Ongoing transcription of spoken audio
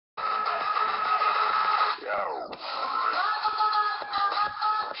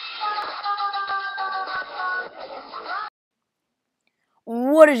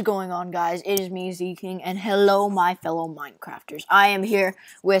What is going on, guys? It is me, Z King, and hello, my fellow Minecrafters. I am here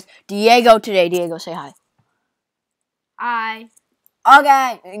with Diego today. Diego, say hi. Hi.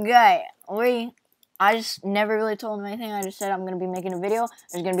 Okay. I just never really told him anything. I just said I'm gonna be making a video.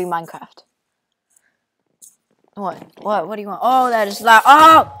 It's gonna be Minecraft. What do you want? Oh, that is loud.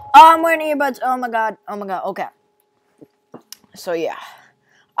 Oh, I'm wearing earbuds. Oh my god. Okay. So yeah,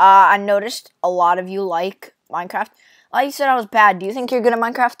 I noticed a lot of you like Minecraft. Like you said, I was bad. Do you think you're good at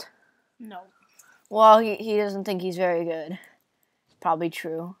Minecraft? No. Well, he doesn't think he's very good. Probably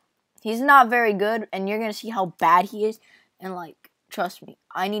true. He's not very good, and you're gonna see how bad he is. And like, trust me,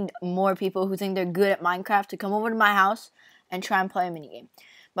 I need more people who think they're good at Minecraft to come over to my house and try and play a minigame.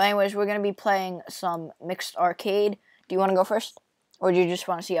 But anyways, we're gonna be playing some mixed arcade. Do you want to go first, or do you just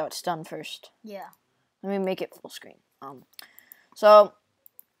want to see how it's done first? Yeah. Let me make it full screen. So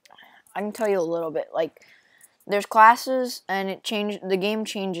I can tell you a little bit. Like, there's classes, and the game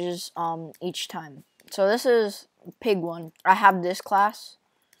changes each time. So this is Pig 1. I have this class.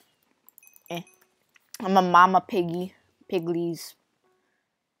 I'm a mama piglies.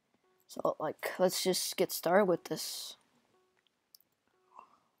 So like, let's just get started with this.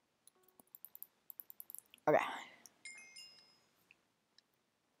 Okay.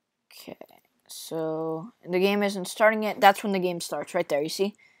 So the game isn't starting yet. That's when the game starts, right there. You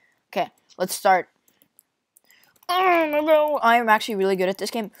see? Okay, let's start. I am actually really good at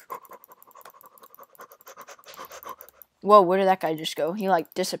this game. Whoa, where did that guy just go? He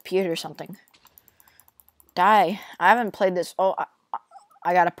like disappeared or something. Die. I haven't played this. Oh,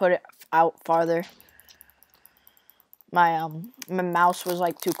 I gotta put it out farther. My mouse was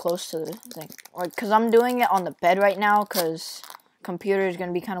like too close to the thing. Like, cause I'm doing it on the bed right now, cause computer is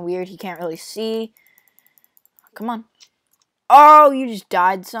gonna be kind of weird. He can't really see. Come on. Oh, you just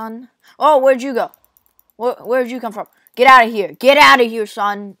died, son. Oh, where'd you go? Where'd you come from? Get out of here. Get out of here,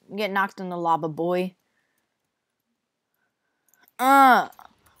 son. Get knocked in the lava, boy.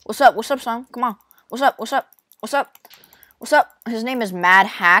 What's up, son? Come on. What's up? His name is Mad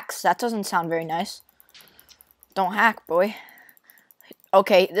Hacks. That doesn't sound very nice. Don't hack, boy.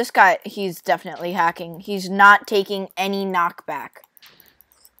 Okay, this guy, he's definitely hacking. He's not taking any knockback.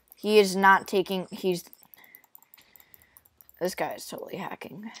 He is not taking, this guy is totally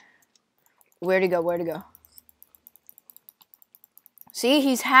hacking. Where'd he go? See,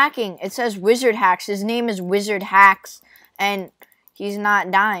 he's hacking. It says Wizard Hacks. His name is Wizard Hacks, and he's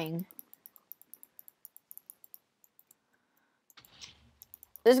not dying.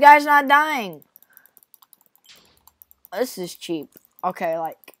 This guy's not dying. This is cheap. Okay,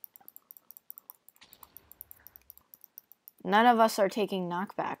 like, none of us are taking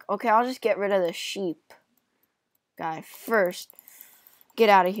knockback. Okay, I'll just get rid of the sheep guy first. Get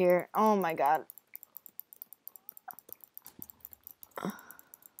out of here. Oh my god.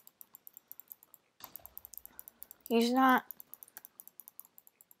 He's not.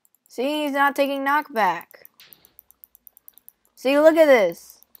 See, he's not taking knockback. See, look at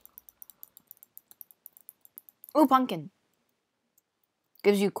this. Ooh, pumpkin.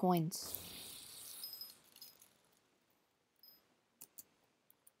 Gives you coins.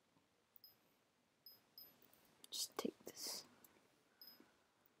 Just take this.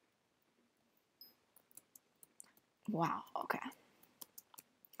 Wow, okay.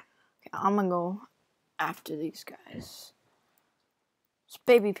 I'm gonna go after these guys. What's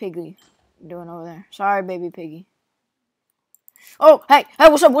Baby Piggy doing over there? Sorry, Baby Piggy. Oh, hey,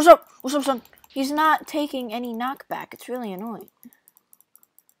 what's up, son? He's not taking any knockback. It's really annoying.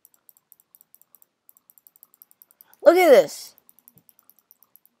 Look at this.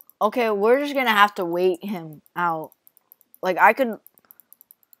 Okay, we're just gonna have to wait him out. Like, I could...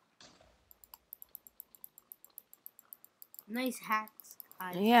 Nice hacks,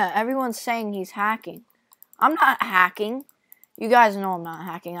 guys. Yeah, everyone's saying he's hacking. I'm not hacking. You guys know I'm not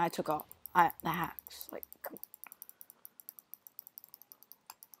hacking. I took off the hacks. Like, come on.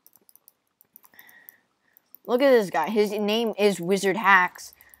 Look at this guy. His name is Wizard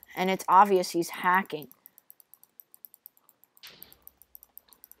Hacks, and it's obvious he's hacking.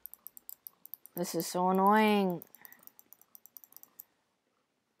 This is so annoying.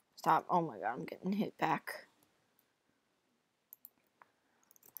 Stop. Oh my god, I'm getting hit back.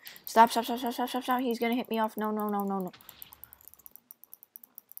 Stop. He's gonna hit me off. No.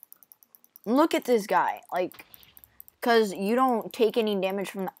 Look at this guy. Like, because you don't take any damage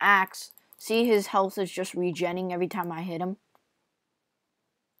from the axe. See, his health is just regenning every time I hit him.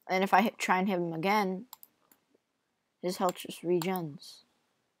 And if I try and hit him again, his health just regens.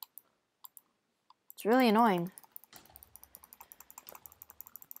 It's really annoying.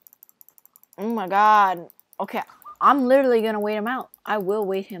 Oh my god. Okay, I'm literally gonna wait him out. I will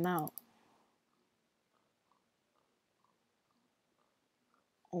wait him out.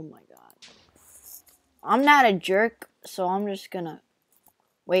 Oh my god. I'm not a jerk, so I'm just gonna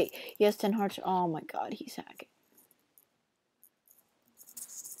wait. He has 10 hearts. Oh my god, he's hacking.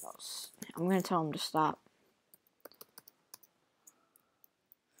 I'm gonna tell him to stop.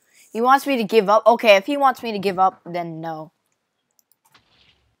 He wants me to give up? Okay, if he wants me to give up, then no.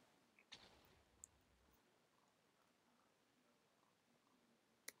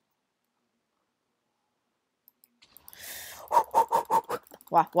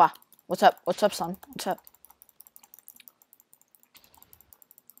 Wow. What's up? What's up, son? What's up?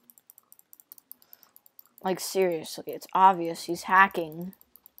 Like, seriously, it's obvious he's hacking.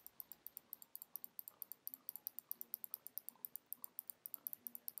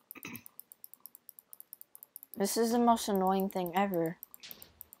 This is the most annoying thing ever.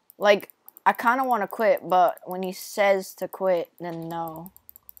 Like, I kind of want to quit, but when he says to quit, then no.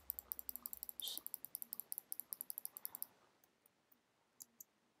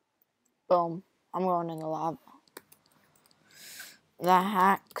 Boom. I'm going in the lava. The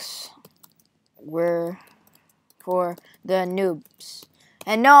hacks were for the noobs.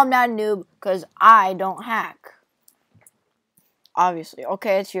 And no, I'm not a noob, because I don't hack. Obviously.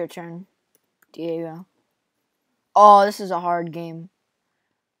 Okay, it's your turn, Diego. Oh, this is a hard game.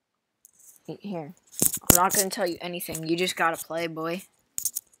 Here. I'm not going to tell you anything. You just got to play, boy.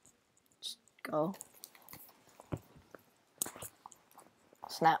 Just go.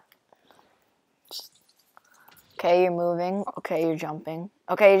 Snap. Okay, you're moving. Okay, you're jumping.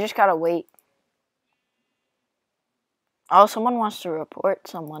 Okay, you just got to wait. Oh, someone wants to report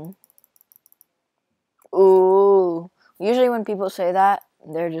someone. Ooh. Usually when people say that,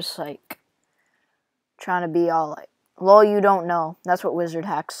 they're just like trying to be all like, lol, you don't know. That's what Wizard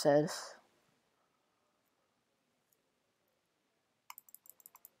Hacks says.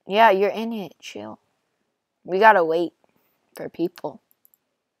 Yeah, you're in it. Chill. We gotta wait for people.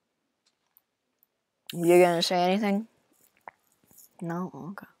 You're gonna say anything? No?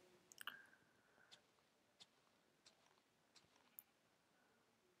 Okay.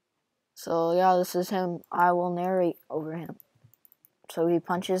 So, yeah, this is him. I will narrate over him. So he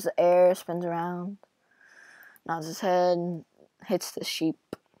punches the air, spins around, nods his head, hits the sheep.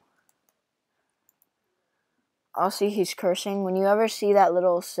 I'll see he's cursing. When you ever see that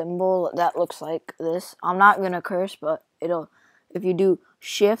little symbol that looks like this, I'm not going to curse, but if you do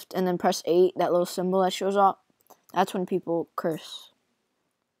shift and then press 8, that little symbol that shows up, that's when people curse.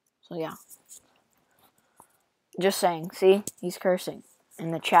 So, yeah. Just saying. See? He's cursing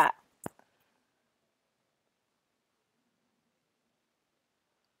in the chat.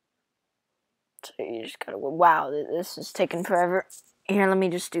 So you just gotta, wow, this is taking forever. Here, let me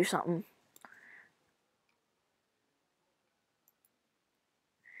just do something.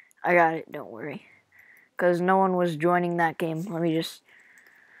 I got it, don't worry. Because no one was joining that game. Let me just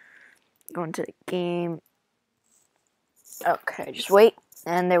go into the game. Okay, just wait.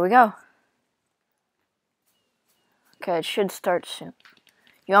 And there we go. Okay, it should start soon.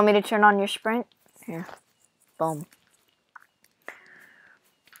 You want me to turn on your sprint? Here. Boom.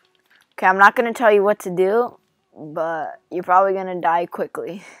 Okay, I'm not going to tell you what to do, but you're probably going to die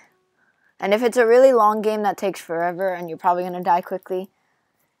quickly. And if it's a really long game that takes forever and you're probably going to die quickly,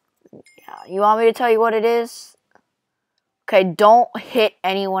 yeah. You want me to tell you what it is? Okay, don't hit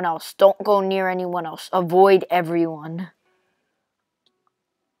anyone else. Don't go near anyone else. Avoid everyone.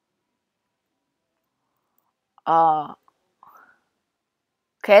 Okay,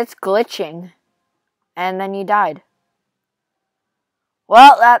 it's glitching. And then you died.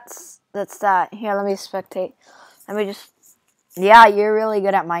 Well, that's that. Here, let me spectate. Let me just... Yeah, you're really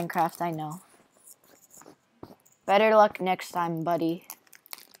good at Minecraft, I know. Better luck next time, buddy.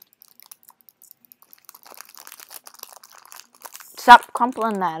 Stop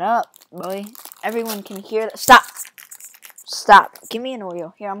crumpling that up, boy. Everyone can hear that. Stop! Stop. Give me an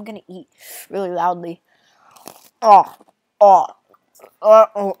Oreo. Here, I'm gonna eat really loudly. A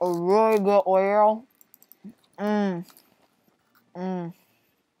really good Oreo.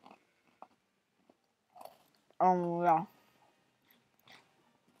 Yeah.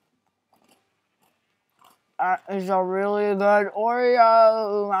 That is a really good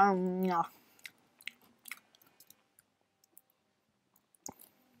Oreo. Yeah.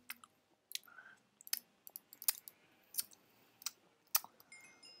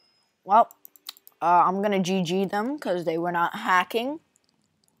 Well, I'm gonna GG them because they were not hacking.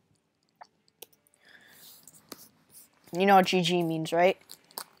 You know what GG means, right?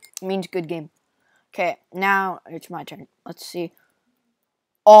 It means good game. Okay, now it's my turn. Let's see.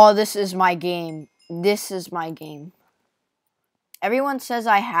 Oh, this is my game. This is my game. Everyone says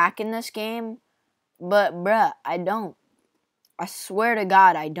I hack in this game, but bruh, I don't. I swear to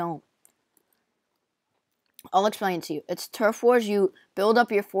God, I don't. I'll explain it to you. It's Turf Wars. You build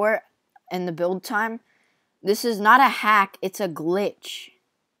up your fort in the build time. This is not a hack. It's a glitch.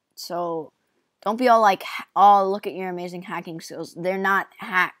 So don't be all like, oh, look at your amazing hacking skills. They're not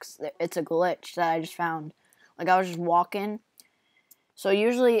hacks. It's a glitch that I just found. Like, I was just walking. So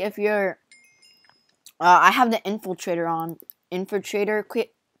usually if you're... I have the infiltrator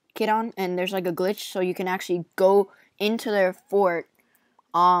kit on, and there's like a glitch, so you can actually go into their fort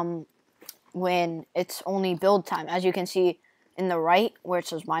when it's only build time. As you can see in the right, where it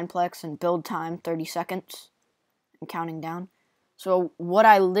says Mineplex and build time, 30 seconds. I'm counting down. So what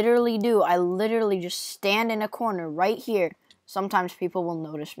I literally do, I literally just stand in a corner right here. Sometimes people will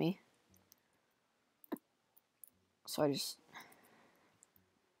notice me. So I just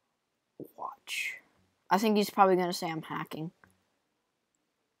watch. I think he's probably going to say I'm hacking.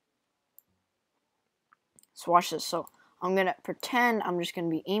 So watch this. So I'm going to pretend I'm just going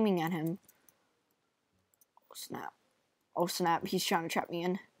to be aiming at him. Oh, snap. Oh, snap. He's trying to trap me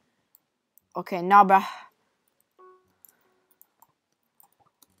in. Okay, now, bruh.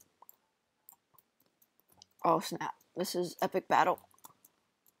 Oh, snap. This is epic battle.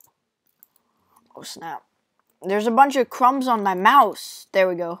 Oh, snap. There's a bunch of crumbs on my mouse. There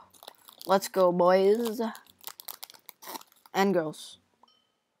we go. Let's go, boys. And girls.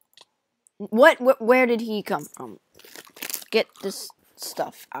 What? Where did he come from? Get this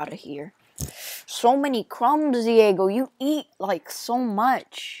stuff out of here. So many crumbs, Diego. You eat, like, so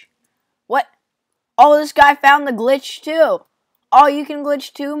much. What? Oh, this guy found the glitch, too. Oh, you can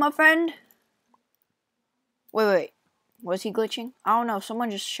glitch, too, my friend? Wait. Was he glitching? I don't know. Someone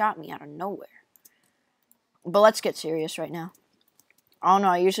just shot me out of nowhere. But let's get serious right now. I don't know.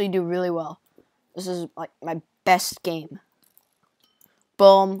 I usually do really well. This is, like, my best game.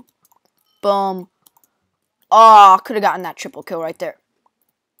 Boom. Boom. Oh, could have gotten that triple kill right there.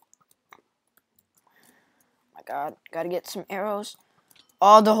 Oh my God. Gotta get some arrows.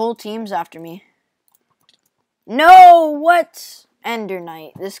 Oh, the whole team's after me. No! What? Ender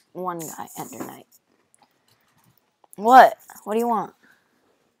Knight. This one guy, Ender Knight. What? What do you want?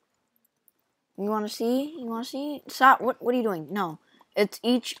 You want to see? You want to see? Stop. What are you doing? No. It's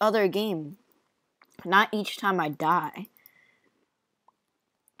each other game. Not each time I die.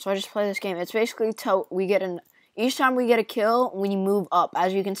 So I just play this game. It's basically till we get each time we get a kill, we move up.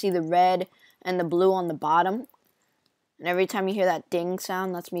 As you can see, the red and the blue on the bottom. And every time you hear that ding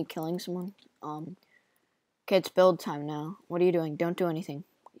sound, that's me killing someone. Okay, it's build time now. What are you doing? Don't do anything.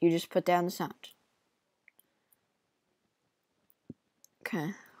 You just put down the sound.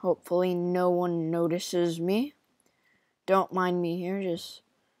 Okay. Hopefully no one notices me. Don't mind me here. Just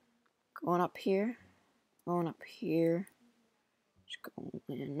going up here. Going up here. Just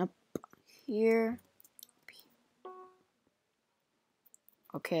going up here.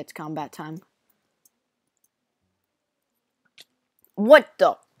 Okay, it's combat time. What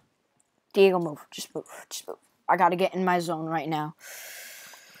the? Diego, move. Just move. Just move. I gotta get in my zone right now.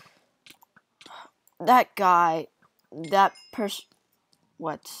 That guy, that person.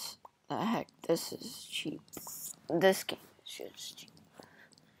 What the heck? This is cheap. This game is just cheap.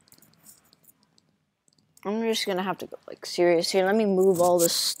 I'm just gonna have to go like serious here. Let me move all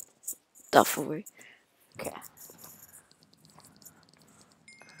this stuff over. Okay.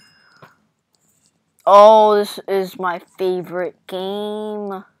 Oh, this is my favorite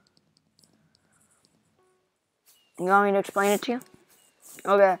game. You want me to explain it to you?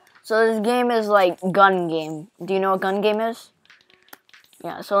 Okay. So this game is like gun game. Do you know what gun game is?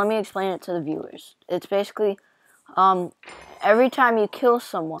 Yeah, so let me explain it to the viewers. It's basically, every time you kill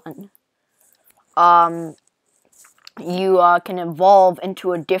someone, you can evolve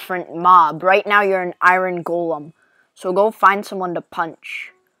into a different mob. Right now you're an iron golem. So go find someone to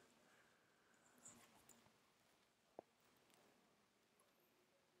punch.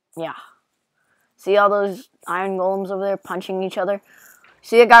 Yeah. See all those iron golems over there punching each other?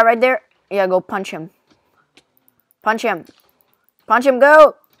 See a guy right there? Yeah, go punch him. Punch him. Punch him,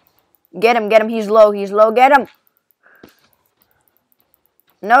 go! Get him, he's low, get him!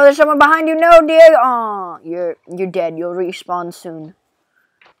 No, there's someone behind you, no, Diego! Aw, you're dead, you'll respawn soon.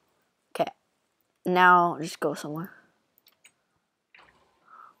 Okay, now just go somewhere.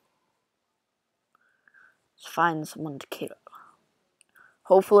 Let's find someone to kill.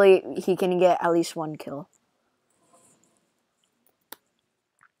 Hopefully, he can get at least one kill.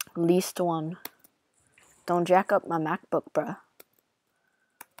 At least one. Don't jack up my MacBook, bruh.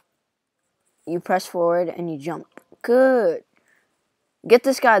 You press forward and you jump. Good. Get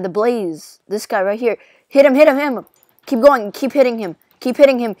this guy, the Blaze. This guy right here. Hit him, hit him, hit him. Keep going. Keep hitting him. Keep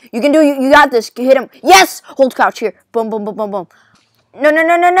hitting him. You can do it. You got this. Hit him. Yes! Hold crouch here. Boom, boom, boom, boom, boom. No, no,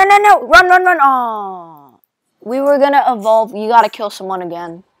 no, no, no, no, no. Run, run, run. Aw. We were going to evolve. You got to kill someone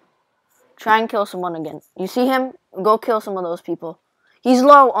again. Try and kill someone again. You see him? Go kill some of those people. He's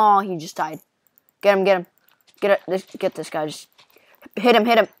low. Oh, he just died. Get him, get him. Get this guy. Just hit him,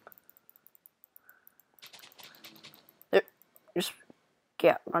 hit him. Just,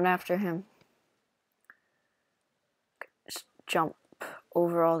 yeah, run after him. Just jump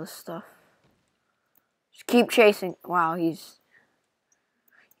over all this stuff. Just keep chasing. Wow, he's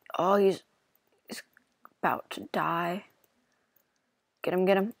about to die. Get him,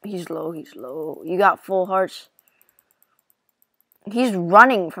 get him. He's low, he's low. You got full hearts. He's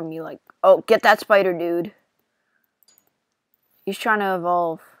running from you like, oh, get that spider, dude. He's trying to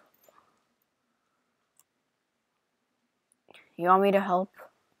evolve. You want me to help?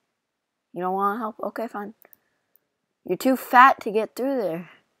 You don't want to help? Okay, fine. You're too fat to get through there.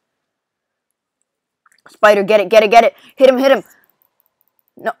 Spider, get it, get it, get it. Hit him, hit him.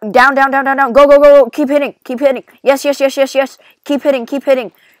 No, down, down, down, down, down. Go, go, go, go. Keep hitting, keep hitting. Yes, yes, yes, yes, yes. Keep hitting, keep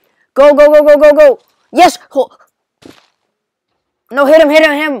hitting. Go, go, go, go, go, go. Yes. No, hit him, hit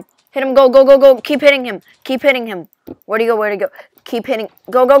him, him. Hit him, go, go, go, go. Keep hitting him. Keep hitting him. Where'd he go, where'd he go? Keep hitting.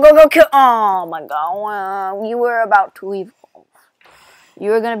 Go, go, go, go, kill. Oh, my God. Wow. You were about to evolve.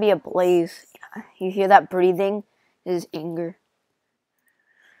 You were going to be a Blaze. You hear that breathing? It is anger.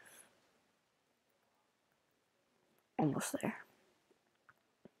 Almost there.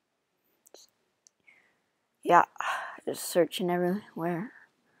 Yeah, just searching everywhere.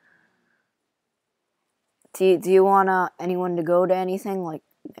 Do you want anyone to go to anything, like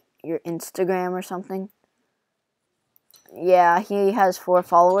your Instagram or something? Yeah, he has 4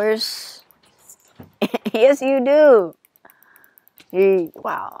 followers. Yes, you do.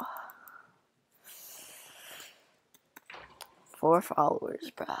 Wow. 4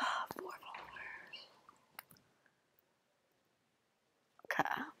 followers, bruh. 4 followers.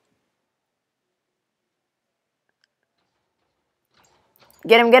 Okay.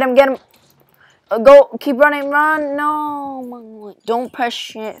 Get him, get him, get him. Go, keep running, run. No, don't press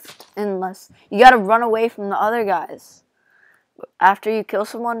shift unless you gotta run away from the other guys. After you kill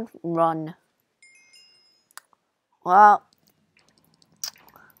someone, run. Well,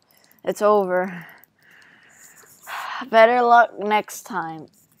 it's over. Better luck next time.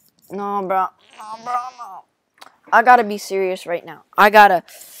 No, bro. No, bro, no. I gotta be serious right now.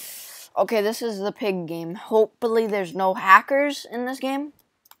 Okay, this is the pig game. Hopefully there's no hackers in this game.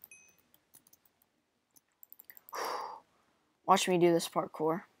 Watch me do this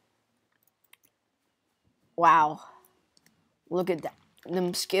parkour. Wow. Look at that.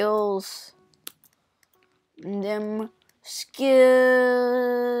 Them skills. Them skills.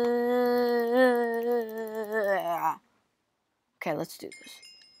 Okay, let's do this.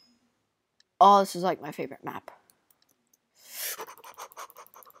 Oh, this is like my favorite map.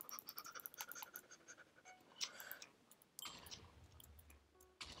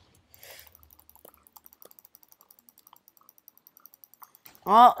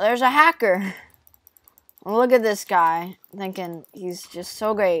 Oh, there's a hacker. Look at this guy, thinking he's just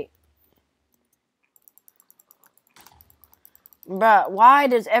so great. Bruh, why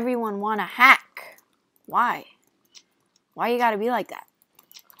does everyone want to hack? Why? Why you gotta be like that?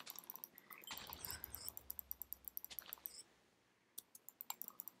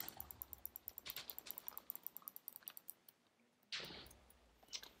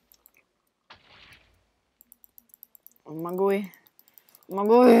 Oh my god. Oh my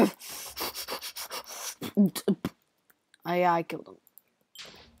god. Oh yeah, I killed him.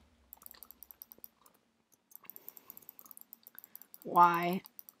 Why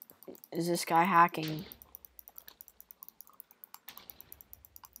is this guy hacking?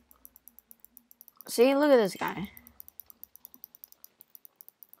 See, look at this guy.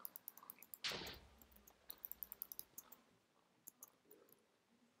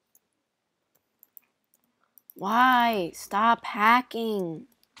 Why? Stop hacking.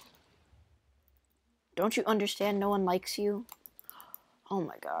 Don't you understand no one likes you? Oh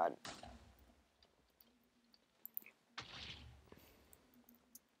my god.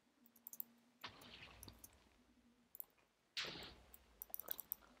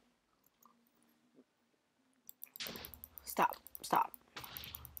 Stop. Stop.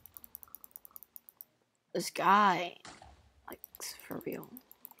 This guy. Like, for real.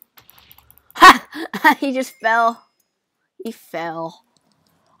 Ha! He just fell. He fell.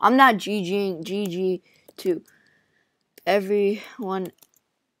 I'm not GGing. GG to everyone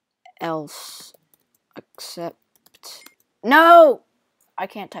else except... No! I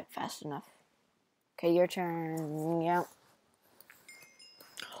can't type fast enough. Okay, your turn. Yeah.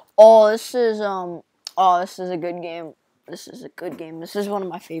 Oh, this is a good game. This is a good game. This is one of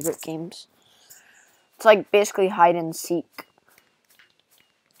my favorite games. It's like basically hide and seek.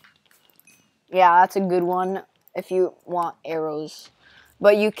 Yeah, that's a good one if you want arrows.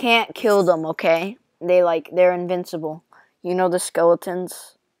 But you can't kill them, okay? They're invincible. You know the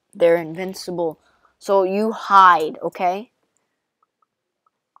skeletons? They're invincible. So you hide, okay?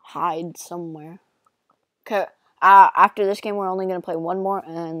 Hide somewhere. Okay. After this game, we're only going to play one more,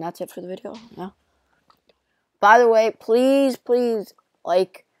 and that's it for the video. Yeah. By the way, please,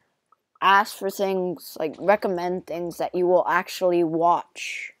 like, ask for things, like, recommend things that you will actually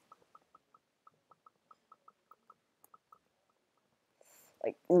watch.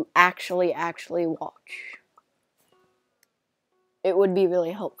 Like, actually watch. It would be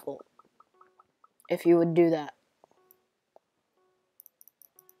really helpful if you would do that.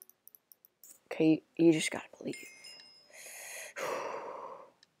 Okay, you just gotta believe.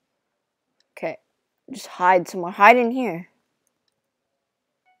 Okay, just hide somewhere. Hide in here.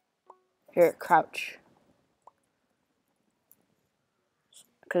 Here, crouch.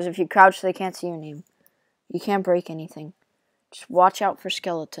 Because if you crouch, they can't see your name. You can't break anything. Just watch out for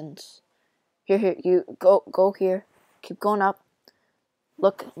skeletons. Here, you go here. Keep going up.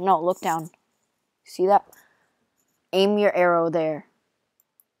 Look down. See that? Aim your arrow there.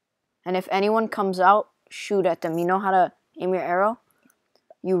 And if anyone comes out, shoot at them. You know how to aim your arrow?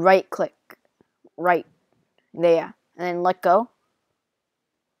 You right click. Right. There. And then let go.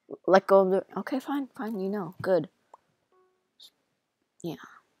 Let go of the... Okay, fine, you know. Good. Yeah.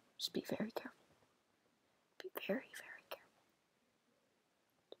 Just be very careful. Be very careful.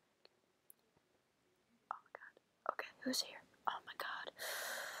 Oh my god. Okay, who's here? Oh my god.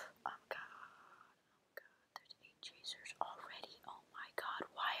 Oh my god. There's 8 chasers already. Oh my god.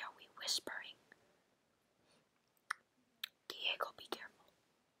 Why are we whispering? Diego, be careful.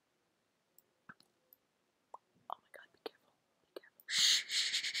 Oh my god, be careful. Be careful. Shh.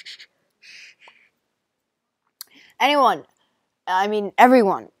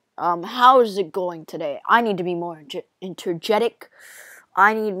 Everyone. How is it going today? I need to be more energetic.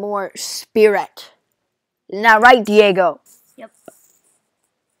 I need more spirit. Isn't that right, Diego? Yep.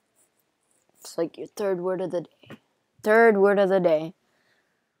 It's like your third word of the day. Third word of the day.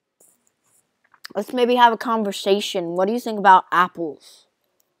 Let's maybe have a conversation. What do you think about apples?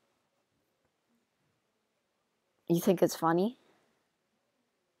 You think it's funny?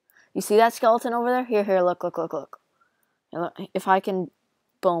 You see that skeleton over there? Here, look. If I can,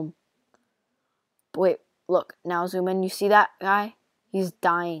 boom. Wait, look, now zoom in. You see that guy? He's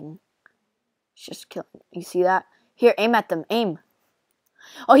dying. He's just killing. You see that? Here, aim at them. Aim.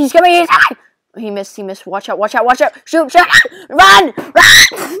 Oh, he's coming. He's coming. He missed. Watch out. Shoot. Run.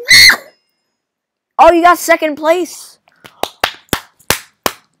 Oh, you got second place.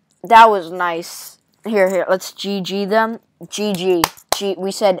 That was nice. Here, let's GG them. GG.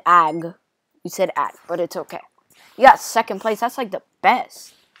 We said ag. But it's okay. You got second place. That's like the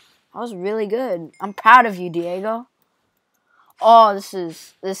best. That was really good. I'm proud of you, Diego. Oh,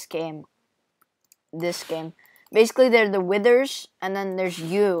 this game. Basically, they're the withers, and then there's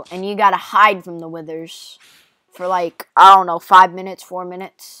you, and you gotta hide from the withers for like, I don't know, 5 minutes, 4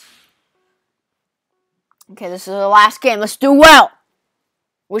 minutes. Okay, this is the last game. Let's do well.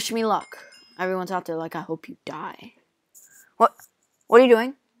 Wish me luck. Everyone's out there like, I hope you die. What are you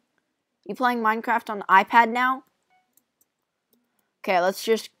doing? You playing Minecraft on the iPad now? Okay, let's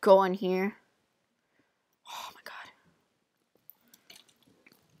just go in here. Oh my god.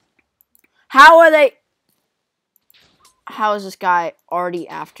 How is this guy already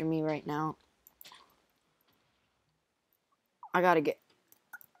after me right now? I gotta get...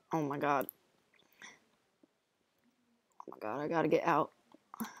 Oh my god. I gotta get out.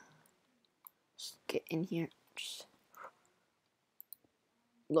 Just get in here.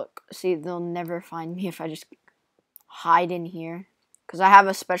 Look, see, they'll never find me if I just hide in here. Because I have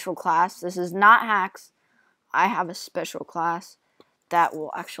a special class. This is not hacks. I have a special class that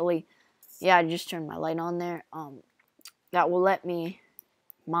will actually... Yeah, I just turned my light on there. That will let me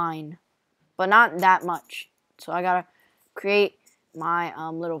mine. But not that much. So I gotta create my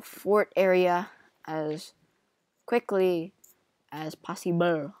little fort area as quickly as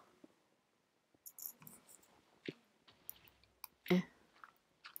possible.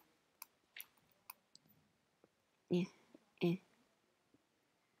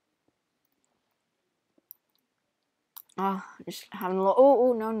 Oh, just having a little...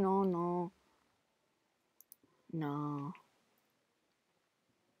 Oh, no.